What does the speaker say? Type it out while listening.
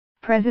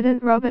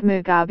President Robert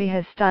Mugabe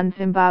has stunned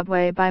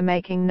Zimbabwe by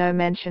making no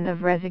mention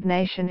of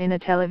resignation in a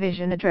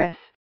television address,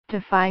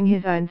 defying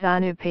his own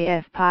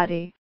ZANU-PF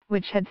party,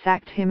 which had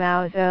sacked him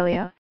hours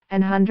earlier,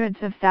 and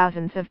hundreds of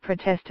thousands of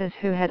protesters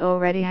who had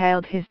already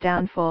hailed his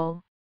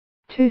downfall.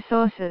 Two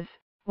sources,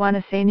 one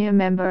a senior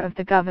member of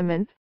the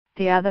government,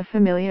 the other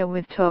familiar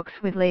with talks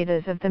with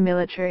leaders of the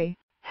military,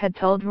 had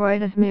told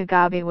Reuters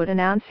Mugabe would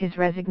announce his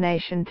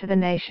resignation to the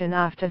nation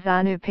after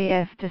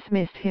ZANU-PF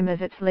dismissed him as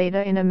its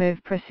leader in a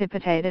move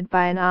precipitated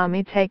by an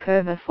army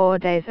takeover 4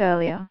 days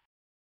earlier.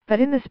 But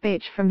in the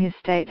speech from his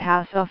State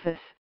House office,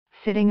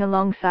 sitting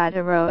alongside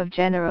a row of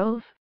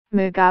generals,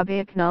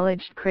 Mugabe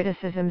acknowledged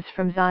criticisms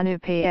from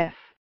ZANU-PF,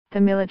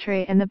 the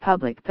military and the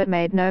public, but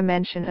made no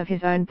mention of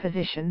his own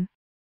position.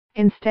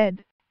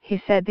 Instead,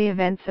 he said the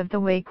events of the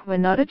week were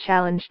not a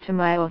challenge to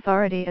my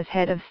authority as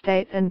head of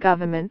state and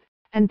government,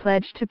 and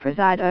pledged to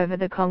preside over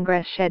the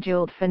Congress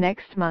scheduled for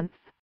next month.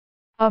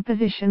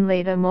 Opposition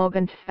leader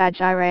Morgan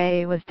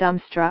Tsvangirai was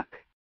dumbstruck.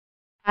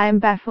 "I am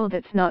baffled.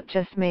 It's not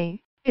just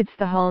me, it's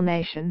the whole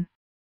nation.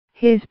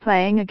 He is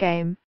playing a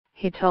game,"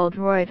 he told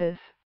Reuters.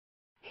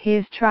 "He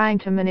is trying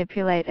to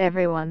manipulate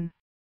everyone.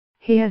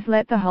 He has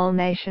let the whole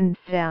nation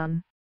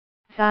down."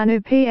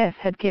 ZANU-PF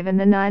had given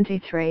the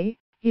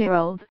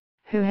 93-year-old,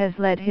 who has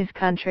led his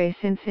country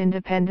since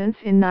independence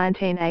in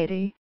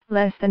 1980,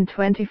 less than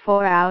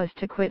 24 hours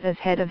to quit as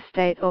head of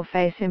state or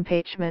face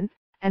impeachment,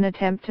 an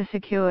attempt to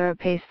secure a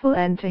peaceful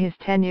end to his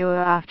tenure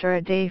after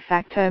a de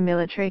facto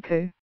military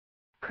coup.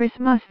 Chris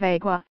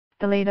Musvegwa,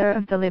 the leader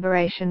of the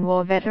Liberation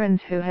War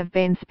veterans who have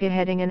been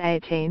spearheading an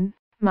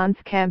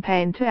 18-month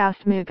campaign to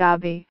oust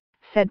Mugabe,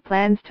 said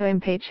plans to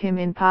impeach him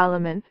in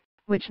Parliament,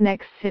 which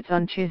next sits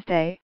on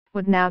Tuesday,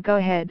 would now go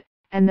ahead,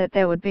 and that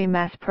there would be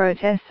mass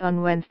protests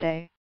on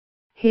Wednesday.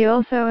 He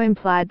also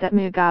implied that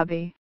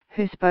Mugabe,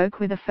 who spoke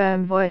with a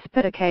firm voice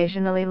but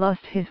occasionally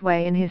lost his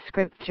way in his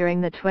script during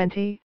the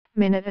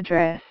 20-minute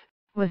address,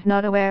 was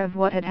not aware of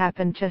what had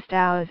happened just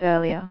hours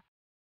earlier.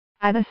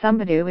 Either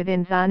somebody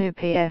within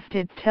ZANU-PF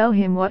did tell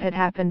him what had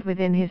happened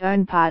within his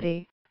own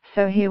party,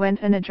 so he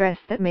went and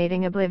addressed that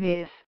meeting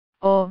oblivious,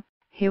 or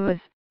he was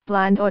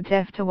blind or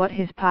deaf to what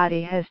his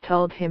party has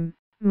told him,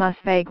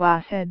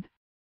 Musvegwa said.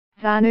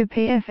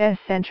 ZANU-PF's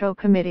Central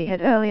Committee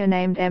had earlier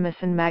named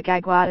Emmerson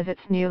Mnangagwa as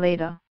its new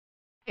leader.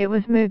 It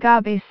was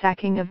Mugabe's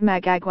sacking of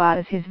Mnangagwa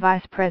as his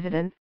vice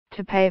president,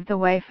 to pave the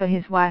way for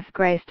his wife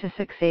Grace to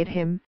succeed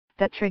him,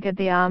 that triggered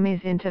the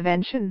army's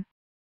intervention.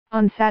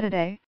 On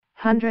Saturday,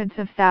 hundreds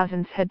of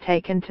thousands had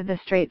taken to the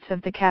streets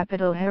of the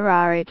capital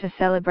Harare to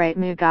celebrate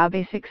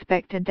Mugabe's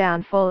expected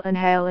downfall and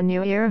hail a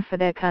new era for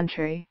their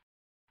country.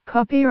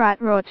 Copyright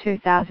Raw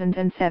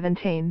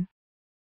 2017.